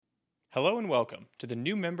Hello and welcome to the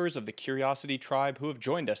new members of the Curiosity Tribe who have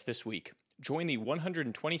joined us this week. Join the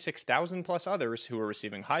 126,000 plus others who are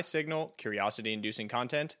receiving high signal, curiosity inducing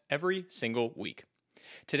content every single week.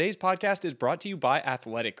 Today's podcast is brought to you by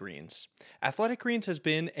Athletic Greens. Athletic Greens has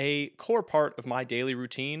been a core part of my daily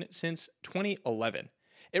routine since 2011.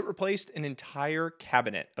 It replaced an entire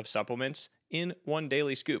cabinet of supplements in one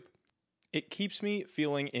daily scoop. It keeps me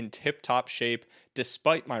feeling in tip-top shape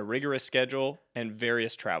despite my rigorous schedule and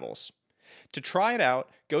various travels. To try it out,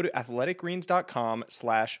 go to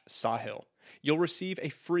athleticgreens.com/Sahil. You'll receive a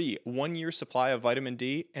free 1-year supply of vitamin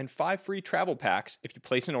D and 5 free travel packs if you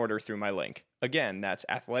place an order through my link. Again, that's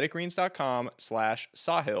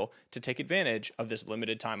athleticgreens.com/Sahil to take advantage of this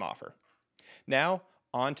limited time offer. Now,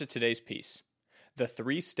 on to today's piece, the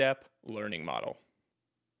 3-step learning model.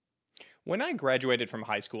 When I graduated from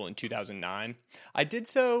high school in 2009, I did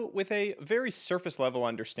so with a very surface level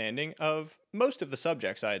understanding of most of the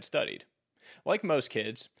subjects I had studied. Like most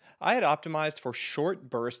kids, I had optimized for short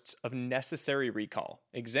bursts of necessary recall,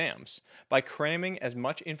 exams, by cramming as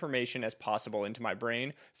much information as possible into my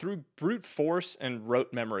brain through brute force and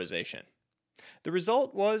rote memorization. The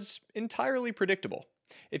result was entirely predictable.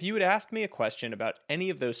 If you had asked me a question about any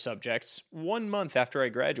of those subjects 1 month after I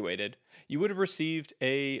graduated, you would have received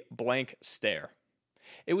a blank stare.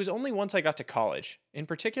 It was only once I got to college, in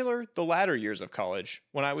particular the latter years of college,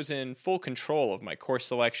 when I was in full control of my course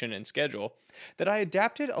selection and schedule, that I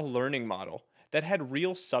adapted a learning model that had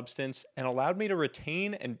real substance and allowed me to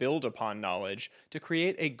retain and build upon knowledge to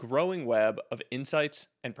create a growing web of insights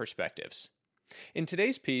and perspectives. In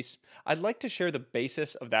today's piece, I'd like to share the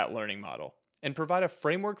basis of that learning model and provide a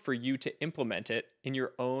framework for you to implement it in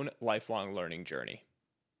your own lifelong learning journey.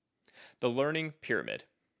 The Learning Pyramid.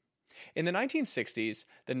 In the 1960s,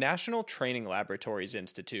 the National Training Laboratories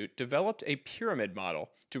Institute developed a pyramid model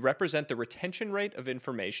to represent the retention rate of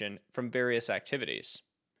information from various activities.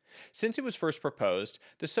 Since it was first proposed,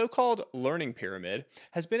 the so-called learning pyramid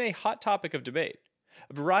has been a hot topic of debate.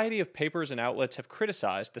 A variety of papers and outlets have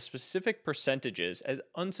criticized the specific percentages as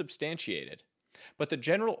unsubstantiated, but the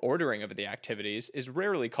general ordering of the activities is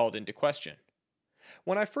rarely called into question.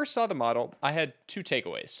 When I first saw the model, I had 2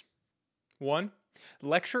 takeaways. 1,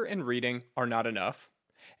 lecture and reading are not enough,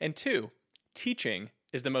 and 2, teaching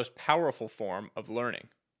is the most powerful form of learning.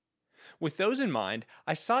 With those in mind,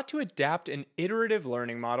 I sought to adapt an iterative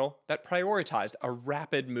learning model that prioritized a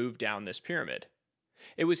rapid move down this pyramid.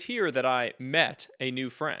 It was here that I met a new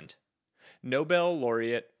friend, Nobel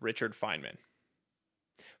laureate Richard Feynman.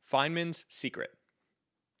 Feynman's secret.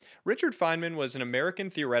 Richard Feynman was an American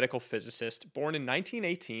theoretical physicist born in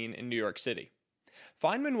 1918 in New York City.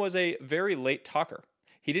 Feynman was a very late talker.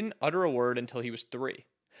 He didn't utter a word until he was 3,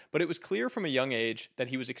 but it was clear from a young age that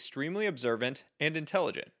he was extremely observant and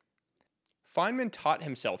intelligent. Feynman taught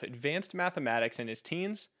himself advanced mathematics in his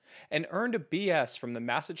teens and earned a BS from the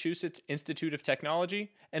Massachusetts Institute of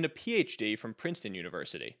Technology and a PhD from Princeton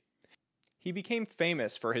University. He became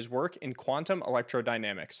famous for his work in quantum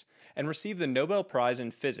electrodynamics and received the Nobel Prize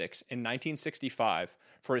in Physics in 1965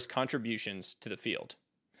 for his contributions to the field.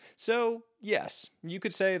 So, yes, you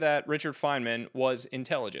could say that Richard Feynman was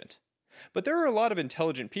intelligent. But there are a lot of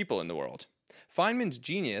intelligent people in the world. Feynman's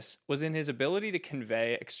genius was in his ability to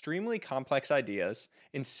convey extremely complex ideas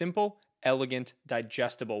in simple, elegant,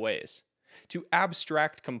 digestible ways, to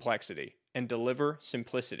abstract complexity and deliver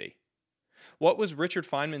simplicity. What was Richard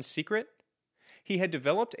Feynman's secret? He had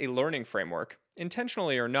developed a learning framework,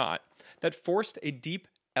 intentionally or not, that forced a deep,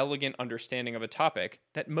 elegant understanding of a topic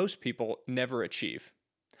that most people never achieve.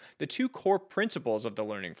 The 2 core principles of the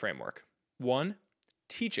learning framework. 1,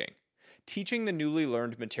 teaching. Teaching the newly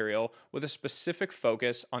learned material with a specific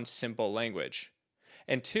focus on simple language.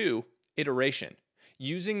 And 2, iteration.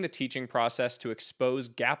 Using the teaching process to expose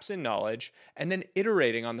gaps in knowledge and then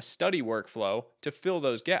iterating on the study workflow to fill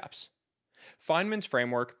those gaps. Feynman's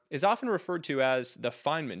framework is often referred to as the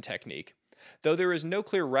Feynman technique, though there is no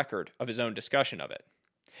clear record of his own discussion of it.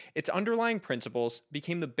 Its underlying principles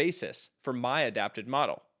became the basis for my adapted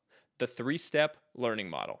model, the 3-step learning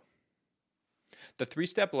model. The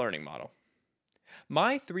 3-step learning model.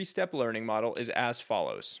 My 3-step learning model is as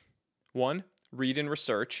follows. 1, read and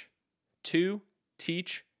research. 2,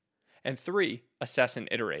 teach. And 3, assess and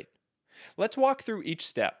iterate. Let's walk through each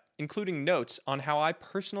step, including notes on how I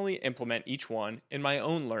personally implement each one in my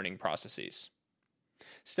own learning processes.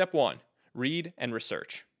 Step 1, read and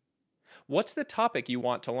research. What's the topic you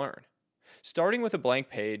want to learn? Starting with a blank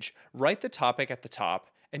page, write the topic at the top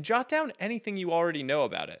and jot down anything you already know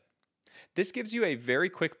about it. This gives you a very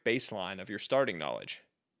quick baseline of your starting knowledge.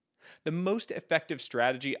 The most effective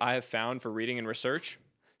strategy I have found for reading and research: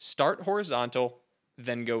 start horizontal,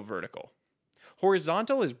 then go vertical.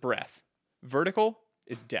 Horizontal is breadth. Vertical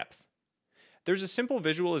is depth. There's a simple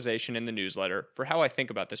visualization in the newsletter for how I think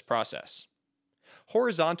about this process.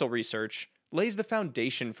 Horizontal research lays the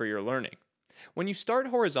foundation for your learning. When you start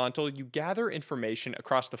horizontal, you gather information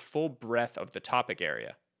across the full breadth of the topic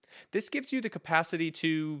area. This gives you the capacity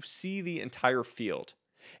to see the entire field.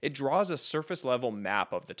 It draws a surface-level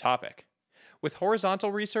map of the topic. With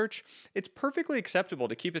horizontal research, it's perfectly acceptable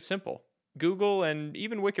to keep it simple. Google and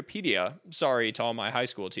even Wikipedia, sorry to all my high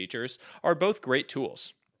school teachers, are both great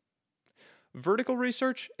tools. Vertical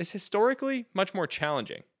research is historically much more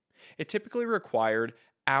challenging. It typically required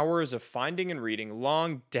hours of finding and reading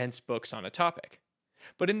long, dense books on a topic.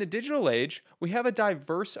 But in the digital age, we have a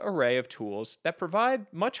diverse array of tools that provide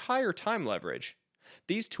much higher time leverage.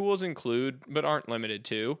 These tools include, but aren't limited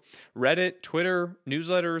to, Reddit, Twitter,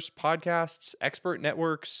 newsletters, podcasts, expert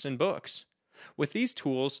networks, and books. With these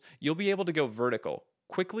tools, you'll be able to go vertical,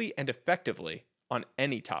 quickly and effectively, on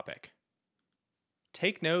any topic.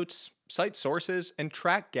 Take notes, cite sources, and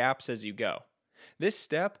track gaps as you go. This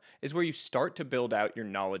step is where you start to build out your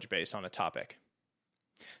knowledge base on a topic.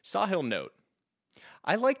 Sahil note: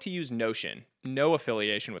 I like to use Notion, no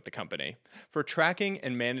affiliation with the company, for tracking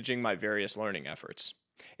and managing my various learning efforts.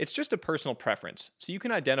 It's just a personal preference, so you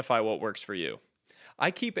can identify what works for you. I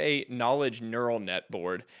keep a knowledge neural net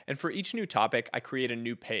board, and for each new topic, I create a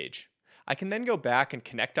new page. I can then go back and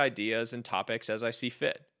connect ideas and topics as I see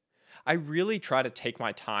fit. I really try to take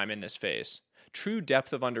my time in this phase. True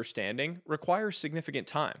depth of understanding requires significant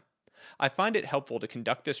time. I find it helpful to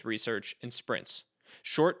conduct this research in sprints,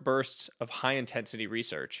 short bursts of high-intensity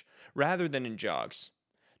research, rather than in jogs.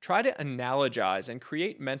 Try to analogize and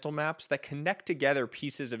create mental maps that connect together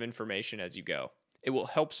pieces of information as you go. It will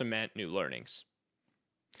help cement new learnings.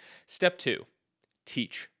 Step 2.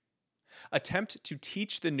 Teach. Attempt to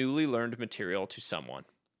teach the newly learned material to someone.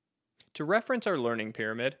 To reference our learning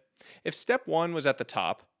pyramid, if step 1 was at the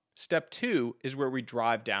top, step 2 is where we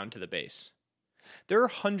drive down to the base. There are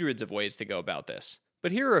hundreds of ways to go about this,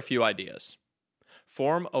 but here are a few ideas.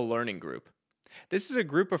 Form a learning group. This is a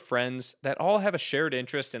group of friends that all have a shared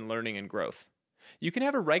interest in learning and growth. You can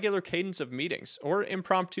have a regular cadence of meetings or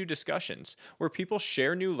impromptu discussions where people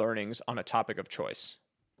share new learnings on a topic of choice.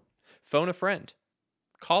 Phone a friend.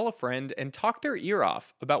 Call a friend and talk their ear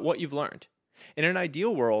off about what you've learned. In an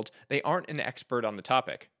ideal world, they aren't an expert on the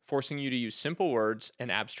topic, forcing you to use simple words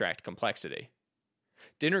and abstract complexity.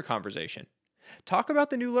 Dinner conversation. Talk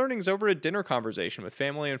about the new learnings over a dinner conversation with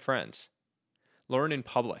family and friends. Learn in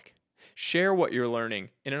public. Share what you're learning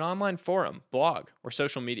in an online forum, blog, or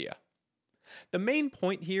social media. The main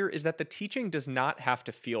point here is that the teaching does not have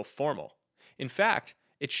to feel formal. In fact,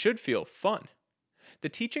 it should feel fun. The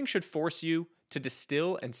teaching should force you to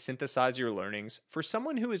distill and synthesize your learnings for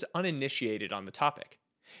someone who is uninitiated on the topic.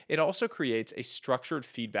 It also creates a structured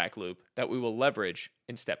feedback loop that we will leverage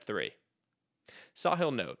in step 3.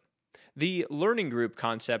 Sahil note: the learning group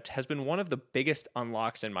concept has been one of the biggest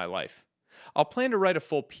unlocks in my life. I'll plan to write a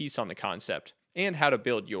full piece on the concept and how to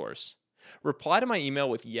build yours. Reply to my email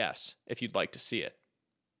with yes if you'd like to see it.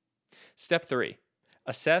 Step 3.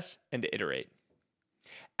 Assess and iterate.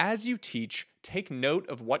 As you teach, take note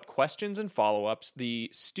of what questions and follow-ups the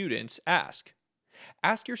students ask.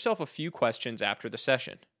 Ask yourself a few questions after the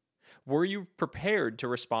session. Were you prepared to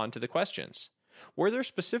respond to the questions? Were there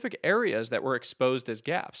specific areas that were exposed as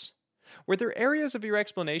gaps? Were there areas of your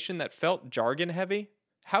explanation that felt jargon-heavy?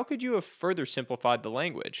 How could you have further simplified the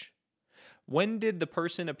language? When did the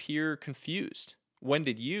person appear confused? When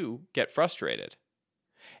did you get frustrated?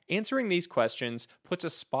 Answering these questions puts a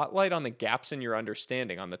spotlight on the gaps in your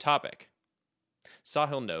understanding on the topic.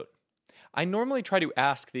 Sahil note: I normally try to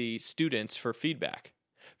ask the students for feedback.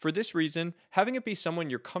 For this reason, having it be someone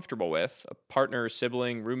you're comfortable with, a partner,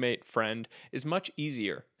 sibling, roommate, friend, is much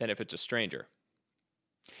easier than if it's a stranger.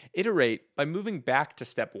 Iterate by moving back to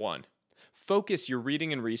step 1. Focus your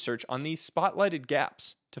reading and research on these spotlighted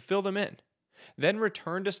gaps to fill them in. Then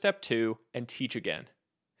return to step 2 and teach again.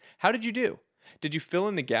 How did you do? Did you fill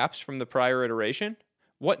in the gaps from the prior iteration?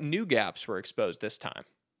 What new gaps were exposed this time?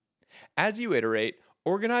 As you iterate,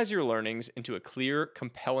 organize your learnings into a clear,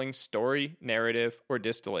 compelling story, narrative, or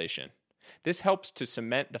distillation. This helps to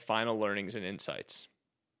cement the final learnings and insights.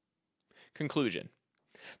 Conclusion.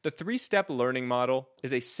 The 3-step learning model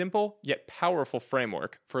is a simple yet powerful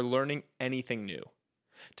framework for learning anything new.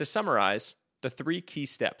 To summarize, the 3 key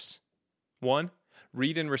steps. 1.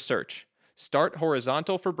 Read and research. Start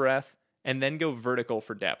horizontal for breadth, and then go vertical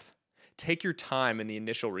for depth. Take your time in the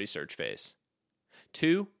initial research phase.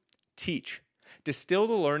 2. Teach. Distill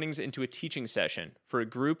the learnings into a teaching session for a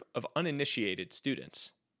group of uninitiated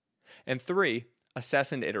students. And 3.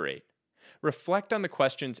 assess and iterate. Reflect on the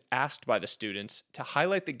questions asked by the students to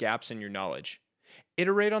highlight the gaps in your knowledge.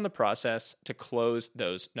 Iterate on the process to close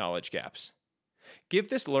those knowledge gaps. Give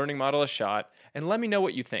this learning model a shot and let me know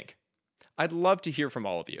what you think. I'd love to hear from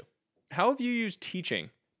all of you. How have you used teaching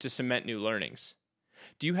to cement new learnings?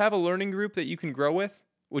 Do you have a learning group that you can grow with?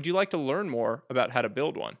 Would you like to learn more about how to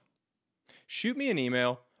build one? Shoot me an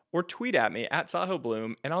email or tweet at me at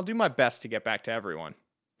SahoBloom, and I'll do my best to get back to everyone.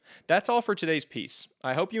 That's all for today's piece.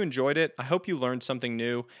 I hope you enjoyed it, I hope you learned something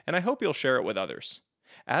new, and I hope you'll share it with others.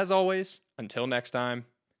 As always, until next time,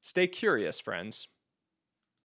 stay curious, friends.